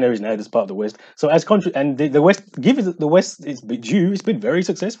 China is now just part of the West. So as country, and the West, given the West is due, it's been very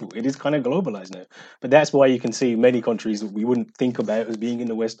successful. It is kind of globalized now. But that's why you can see many countries that we wouldn't think about as being in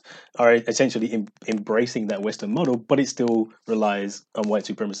the West are essentially embracing that Western model, but it still relies on white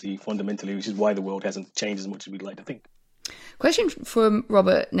supremacy fundamentally, which is why the world hasn't changed as much as we'd like to think. Question from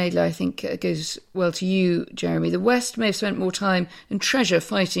Robert Nadler, I think, goes well to you, Jeremy. The West may have spent more time and treasure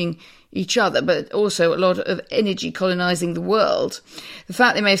fighting each other, but also a lot of energy colonising the world. The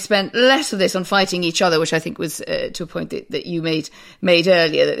fact they may have spent less of this on fighting each other, which I think was to a point that you made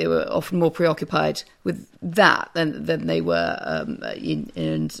earlier, that they were often more preoccupied with that than they were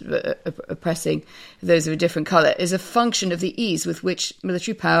in oppressing those of a different colour, is a function of the ease with which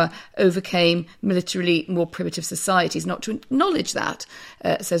military power overcame militarily more primitive societies. Not to acknowledge that,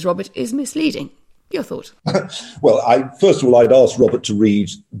 says Robert, is misleading. Your thought? Well, first of all, I'd ask Robert to read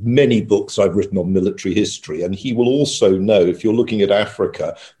many books I've written on military history, and he will also know, if you're looking at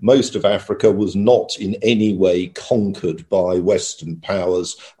Africa, most of Africa was not in any way conquered by Western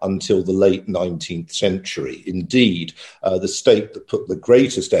powers until the late 19th century. Indeed, the state that put the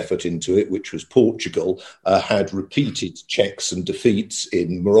greatest effort into it, which was Portugal, had repeated checks and defeats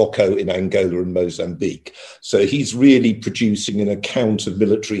in Morocco, in Angola and Mozambique. So he's really producing an account of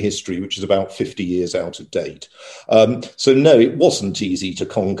military history which is about 50 years out of date. So no, it wasn't easy to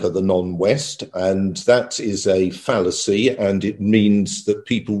conquer the non-West, and that is a fallacy, and it means that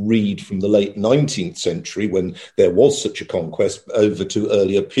people read from the late 19th century, when there was such a conquest, over to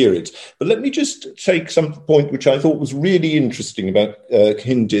earlier periods. But let me just take some point which I thought was really interesting about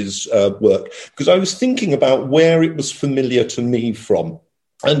Kahinde's work, because I was thinking about where it was familiar to me from.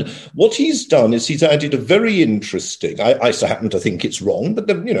 And what he's done is he's added a very interesting, I happen to think it's wrong, but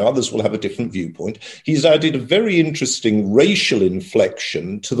then, others will have a different viewpoint. He's added a very interesting racial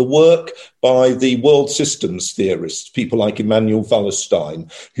inflection to the work by the world systems theorists, people like Immanuel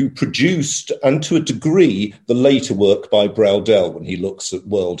Wallerstein, who produced, and to a degree, the later work by Braudel when he looks at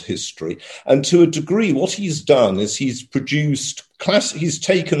world history. And to a degree, what he's done is he's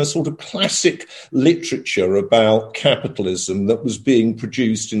taken a sort of classic literature about capitalism that was being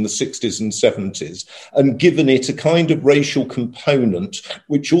produced in the 60s and 70s and given it a kind of racial component,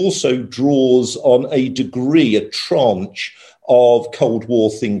 which also draws on a degree, a tranche of Cold War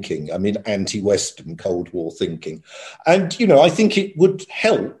thinking, anti-Western Cold War thinking. And, I think it would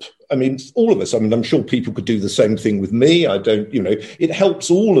help. All of us, I'm sure people could do the same thing with me. It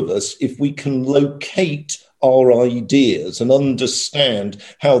helps all of us if we can locate our ideas and understand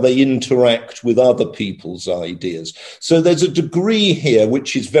how they interact with other people's ideas. So there's a degree here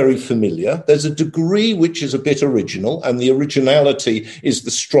which is very familiar. There's a degree which is a bit original, and the originality is the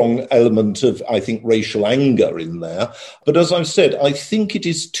strong element of, I think, racial anger in there. But as I've said, I think it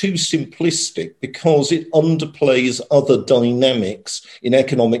is too simplistic because it underplays other dynamics in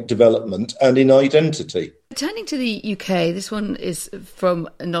economic development and in identity. Turning to the UK, this one is from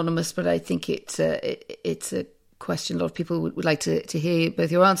Anonymous, but I think it's a question a lot of people would like to hear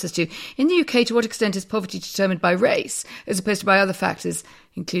both your answers to. In the UK, to what extent is poverty determined by race as opposed to by other factors,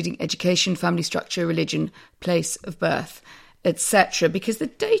 including education, family structure, religion, place of birth, etc.? Because the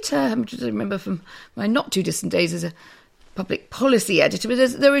data, I remember from my not too distant days as a public policy editor, but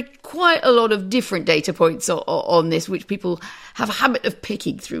there are quite a lot of different data points on this, which people have a habit of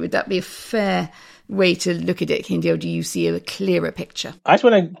picking through. Would that be a fair way to look at it, Kahinde, or do you see a clearer picture? I just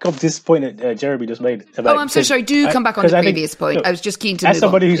want to come to this point that Jeremy just made. I'm so sorry. Do come back on the previous point. Look, I was just keen to move on. As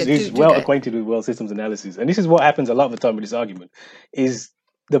somebody who's well acquainted with world systems analysis, and this is what happens a lot of the time with this argument, is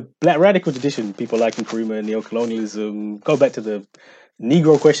the black radical tradition, people like Nkrumah, neocolonialism, go back to the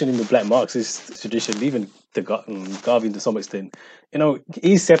Negro question in the black Marxist tradition, even the Garvey to some extent,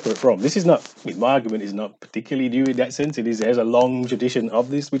 is separate from. This is not, my argument is not particularly new in that sense. There's a long tradition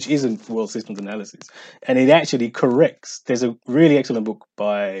of this, which isn't world systems analysis. And it actually corrects. There's a really excellent book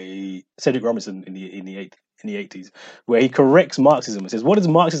by Cedric Robinson in the 80s, where he corrects Marxism and says, what does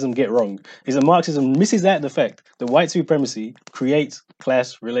Marxism get wrong? Is that Marxism misses out the fact that white supremacy creates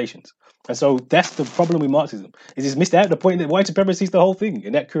class relations. And so that's the problem with Marxism, is it's missed out the point that white supremacy is the whole thing,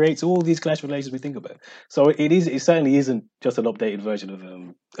 and that creates all these class relations we think about. So it certainly isn't just an updated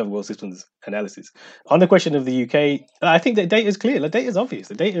version of world systems analysis. On the question of the UK, I think that data is clear. The data is obvious.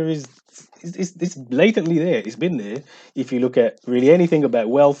 The data is it's blatantly there. It's been there. If you look at really anything about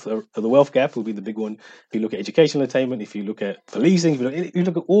wealth, or the wealth gap will be the big one. If you look at educational attainment, if you look at policing, if you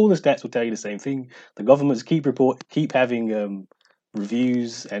look at all the stats, will tell you the same thing. The governments keep having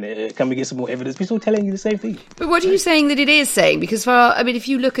reviews, and can we get some more evidence? We're still telling you the same thing. But what are you saying that it is saying? Because if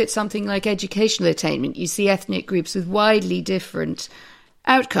you look at something like educational attainment, you see ethnic groups with widely different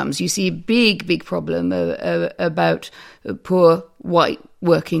outcomes. You see a big problem about poor white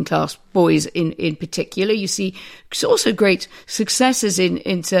working class boys in particular. You see also great successes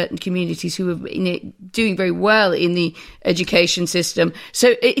in certain communities who have been doing very well in the education system.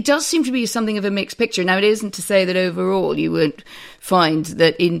 So it does seem to be something of a mixed picture. Now, it isn't to say that overall you won't find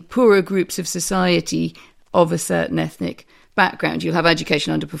that in poorer groups of society of a certain ethnic background, you'll have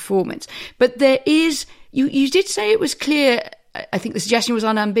education underperformance. But there is, you did say it was clear, I think the suggestion was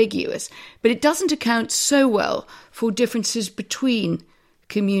unambiguous, but it doesn't account so well for differences between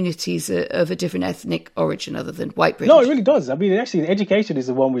communities of a different ethnic origin other than white British. No, it really does. I mean, actually, education is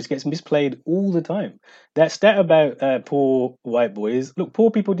the one which gets misplayed all the time. That stat about poor white boys, look,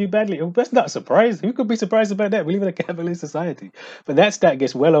 poor people do badly. That's not a surprise. Who could be surprised about that? We live in a capitalist society. But that stat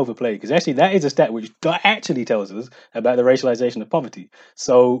gets well overplayed, because actually that is a stat which actually tells us about the racialization of poverty.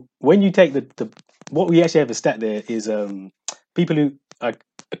 So when you take what we actually have a stat there is people who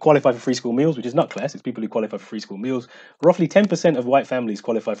qualify for free school meals, which is not class, it's people who qualify for free school meals. Roughly 10% of white families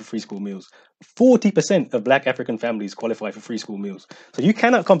qualify for free school meals. 40% of black African families qualify for free school meals. So you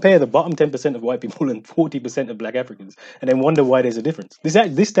cannot compare the bottom 10% of white people and 40% of black Africans and then wonder why there's a difference.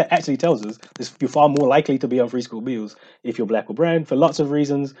 This stat actually tells us you're far more likely to be on free school meals if you're black or brown, for lots of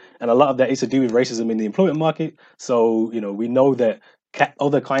reasons, and a lot of that is to do with racism in the employment market. So, we know that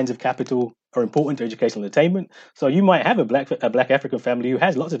other kinds of capital are important to educational attainment. So you might have a black African family who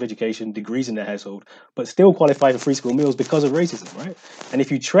has lots of education, degrees in their household, but still qualify for free school meals because of racism, right? And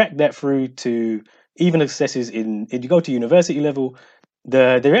if you track that through to even successes if you go to university level,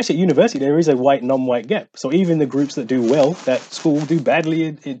 there actually at university there is a white non-white gap. So even the groups that do well at school do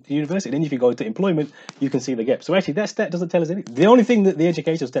badly in university. Then if you go to employment, you can see the gap. So actually that stat doesn't tell us anything. The only thing that the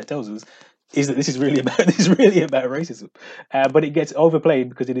education stat tells us is that this is really about racism, but it gets overplayed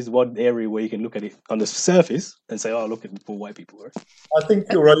because it is one area where you can look at it on the surface and say, "Oh, look at the poor white people." Right? I think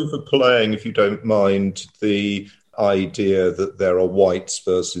you're overplaying, if you don't mind, the idea that there are whites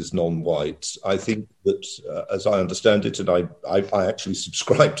versus non-whites. I think that, as I understand it, and I actually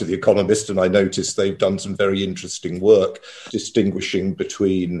subscribe to The Economist, and I noticed they've done some very interesting work distinguishing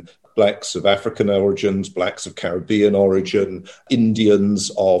between blacks of African origins, blacks of Caribbean origin,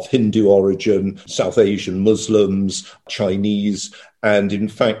 Indians of Hindu origin, South Asian Muslims, Chinese. And in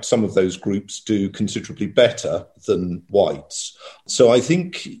fact, some of those groups do considerably better than whites. So I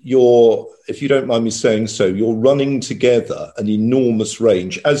think if you don't mind me saying so, you're running together an enormous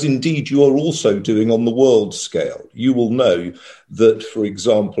range, as indeed you are also doing on the world scale. You will know that, for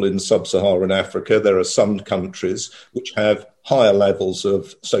example, in sub-Saharan Africa, there are some countries which have higher levels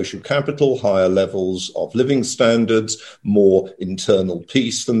of social capital, higher levels of living standards, more internal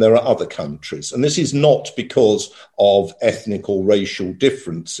peace than there are other countries. And this is not because of ethnic or racial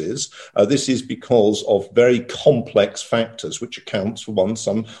differences. This is because of very complex factors, which accounts for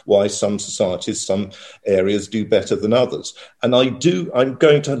why some societies, some areas do better than others. And I'm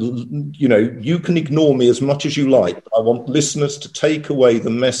going to, you can ignore me as much as you like, but I want listeners to take away the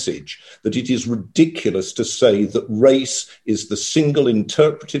message that it is ridiculous to say that race is the single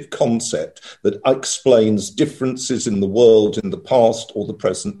interpretive concept that explains differences in the world in the past or the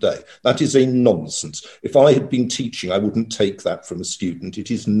present day. That is a nonsense. If I had been teaching, I wouldn't take that from a student.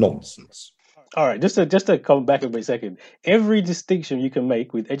 It is nonsense. All right, just to come back a second, every distinction you can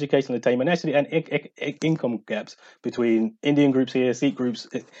make with educational attainment actually and income gaps between Indian groups here, Sikh groups,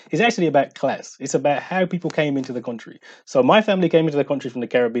 is actually about class. It's about how people came into the country. So my family came into the country from the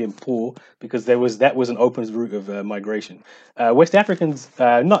Caribbean poor because that was an open route of migration. West Africans,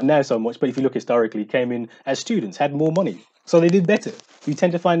 not now so much, but if you look historically, came in as students, had more money. So they did better. You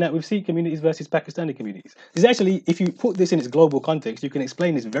tend to find that with Sikh communities versus Pakistani communities. There's actually, if you put this in its global context, you can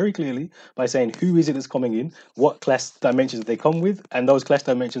explain this very clearly by saying who is it that's coming in, what class dimensions they come with, and those class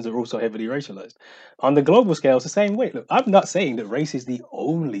dimensions are also heavily racialized. On the global scale, it's the same way. Look, I'm not saying that race is the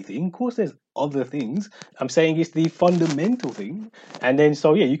only thing. Of course, there's other things. I'm saying it's the fundamental thing. And then,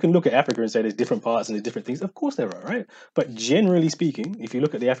 so yeah, you can look at Africa and say there's different parts and there's different things. Of course there are, right? But generally speaking, if you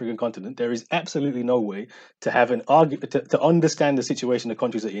look at the African continent, there is absolutely no way to have an argument, to understand the situation the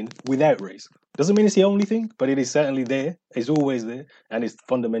countries are in without race. Doesn't mean it's the only thing, but it is certainly there. It's always there. And it's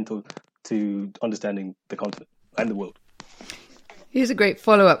fundamental to understanding the continent and the world. Here's a great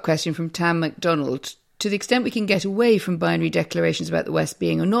follow-up question from Tam MacDonald. To the extent we can get away from binary declarations about the West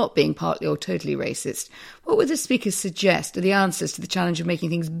being or not being partly or totally racist, what would the speakers suggest are the answers to the challenge of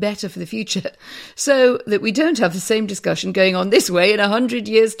making things better for the future so that we don't have the same discussion going on this way in 100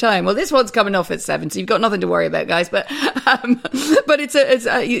 years' time? Well, this one's coming off at 7, so you've got nothing to worry about, guys. But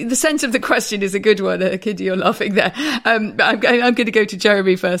the sense of the question is a good one. Kindy, you're laughing there. I'm going to go to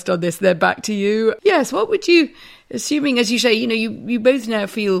Jeremy first on this, then back to you. Yes, what would you, assuming, as you say, you both now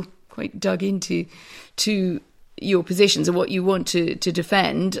feel quite dug into your positions and what you want to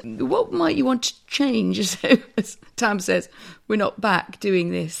defend, what might you want to change? So, as Tam says, we're not back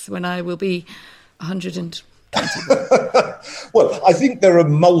doing this when I will be 120. Well, I think there are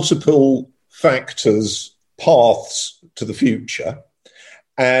multiple factors, paths to the future.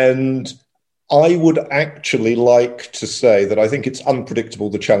 And I would actually like to say that I think it's unpredictable,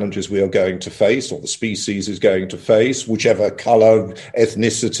 the challenges we are going to face, or the species is going to face, whichever colour,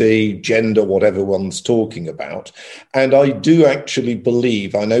 ethnicity, gender, whatever one's talking about. And I do actually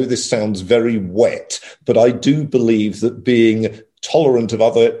believe, I know this sounds very wet, but I do believe that being tolerant of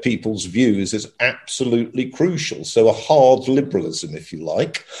other people's views is absolutely crucial. So a hard liberalism, if you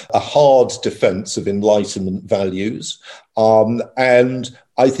like, a hard defence of Enlightenment values. And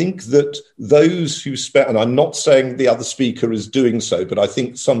I think that those who and I'm not saying the other speaker is doing so, but I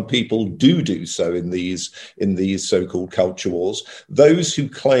think some people do so in these so-called culture wars. Those who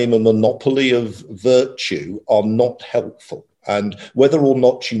claim a monopoly of virtue are not helpful. And whether or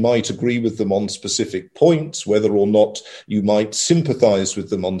not you might agree with them on specific points, whether or not you might sympathise with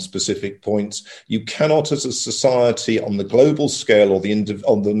them on specific points, you cannot, as a society on the global scale or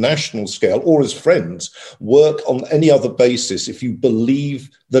on the national scale, or as friends, work on any other basis if you believe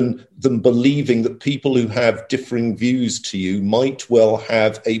than believing that people who have differing views to you might well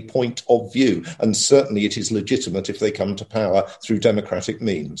have a point of view. And certainly it is legitimate if they come to power through democratic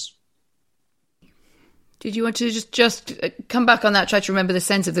means. Did you want to just come back on that, try to remember the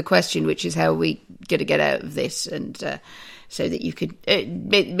sense of the question, which is how we get out of this, and so that you could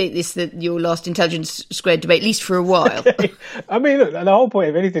make this your last Intelligence Squared debate, at least for a while? I mean, look, the whole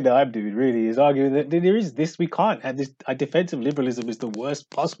point of anything that I'm doing really is arguing that there is this, we can't have this, a defense of liberalism is the worst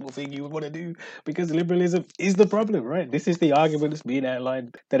possible thing you would want to do, because liberalism is the problem, right? This is the argument that's being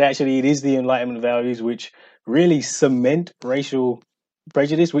outlined, that actually it is the Enlightenment values which really cement racial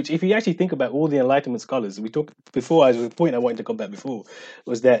prejudice, which if you actually think about all the Enlightenment scholars, we talked before, as a point I wanted to come back before,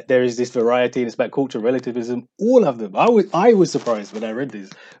 was that there is this variety and it's about cultural relativism. All of them, I was surprised when I read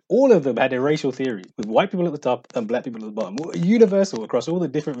this, all of them had a racial theory with white people at the top and black people at the bottom, universal across all the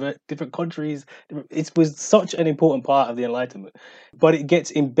different countries. It was such an important part of the Enlightenment, but it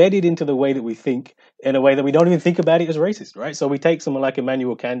gets embedded into the way that we think in a way that we don't even think about it as racist, right? So we take someone like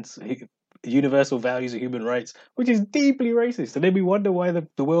Immanuel Kant's universal values of human rights, which is deeply racist, and then we wonder why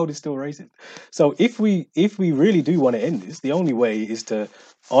the world is still racist. So if we really do want to end this, the only way is to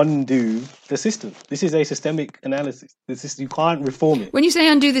undo the system. This is a systemic analysis. You can't reform it. When you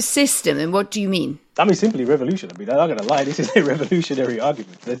say undo the system, then what do you mean? I mean, simply revolution. I mean, I'm not going to lie. This is a revolutionary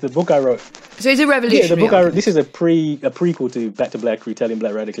argument. That's the book I wrote. So it's a revolutionary the book argument. I wrote, this is a prequel to Back to Black, Retelling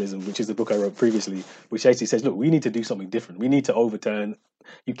Black Radicalism, which is the book I wrote previously, which actually says, look, we need to do something different. We need to overturn.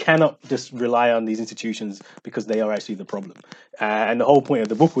 You cannot just rely on these institutions because they are actually the problem. And the whole point of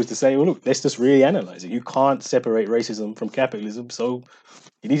the book was to say, well, look, let's just really analyze it. You can't separate racism from capitalism, so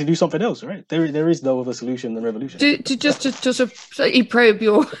you need to do something else, right? There is no other solution than revolution. To sort of slightly probe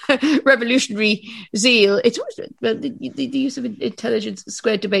your revolutionary zeal, it's always the use of Intelligence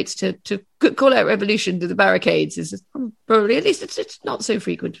Squared debates to call out revolution to the barricades is probably, at least it's not so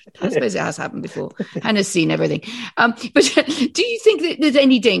frequent. I suppose it has happened before. Hannah's seen everything. But do you think that there's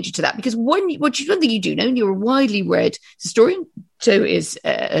any danger to that? Because one thing you do know, and you're a widely read historian, so is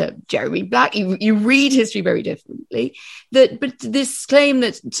Jeremy Black. You read history very differently. But this claim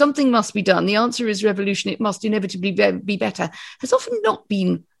that something must be done, the answer is revolution, it must inevitably be better, has often not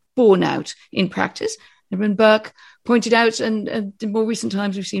been borne out in practice. Edmund Burke pointed out, and in more recent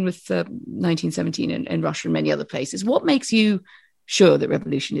times we've seen with 1917 and Russia and many other places. What makes you sure that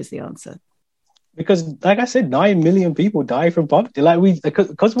revolution is the answer? Because, like I said, 9 million people die from poverty.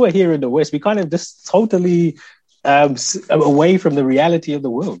 Because we're here in the West, we kind of just totally away from the reality of the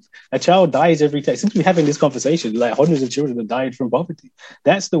world. A child dies every day. Since we're having this conversation, like hundreds of children have died from poverty.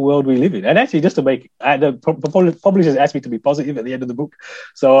 That's the world we live in. And actually, just to make the publishers asked me to be positive at the end of the book,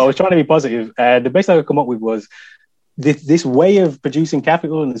 so I was trying to be positive. And the best I could come up with was this way of producing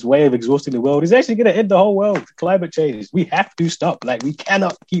capital and this way of exhausting the world is actually going to end the whole world. Climate change. We have to stop. Like, we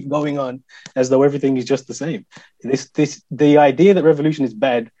cannot keep going on as though everything is just the same. The idea that revolution is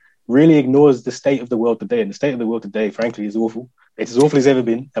bad really ignores the state of the world today. And the state of the world today, frankly, is awful. It's as awful as ever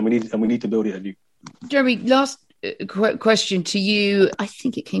been, and we need to build it anew. Jeremy, last question to you. I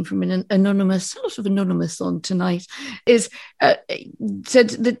think it came from an anonymous on tonight. Said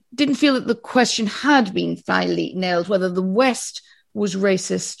that didn't feel that the question had been finally nailed, whether the West was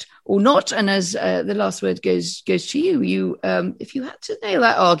racist or not. And as the last word goes to you, if you had to nail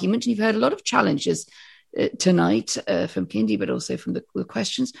that argument, and you've heard a lot of challenges tonight from Kindy, but also from the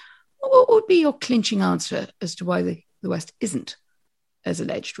questions, what would be your clinching answer as to why the West isn't as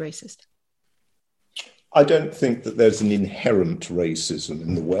alleged racist? I don't think that there's an inherent racism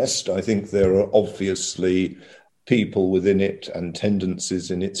in the West. I think there are obviously people within it and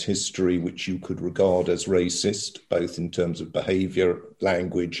tendencies in its history which you could regard as racist, both in terms of behaviour,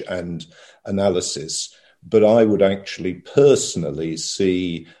 language and analysis. But I would actually personally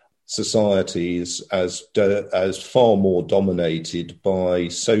see societies as far more dominated by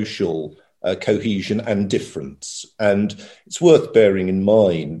social cohesion and difference. And it's worth bearing in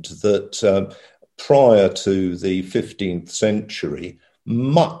mind that prior to the 15th century,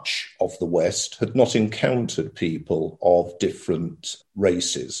 much of the West had not encountered people of different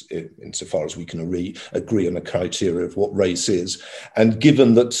races, insofar as we can agree on a criteria of what race is. And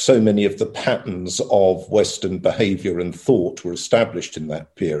given that so many of the patterns of Western behaviour and thought were established in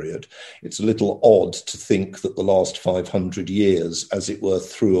that period, it's a little odd to think that the last 500 years, as it were,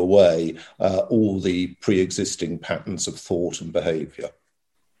 threw away all the pre-existing patterns of thought and behaviour.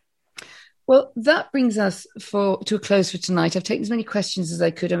 Well, that brings us to a close for tonight. I've taken as many questions as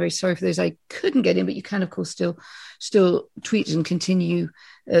I could. I'm very sorry for those I couldn't get in, but you can, of course, still tweet and continue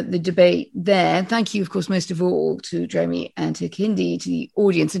the debate there. And thank you, of course, most of all to Jeremy and to Kindy, to the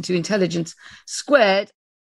audience and to Intelligence Squared.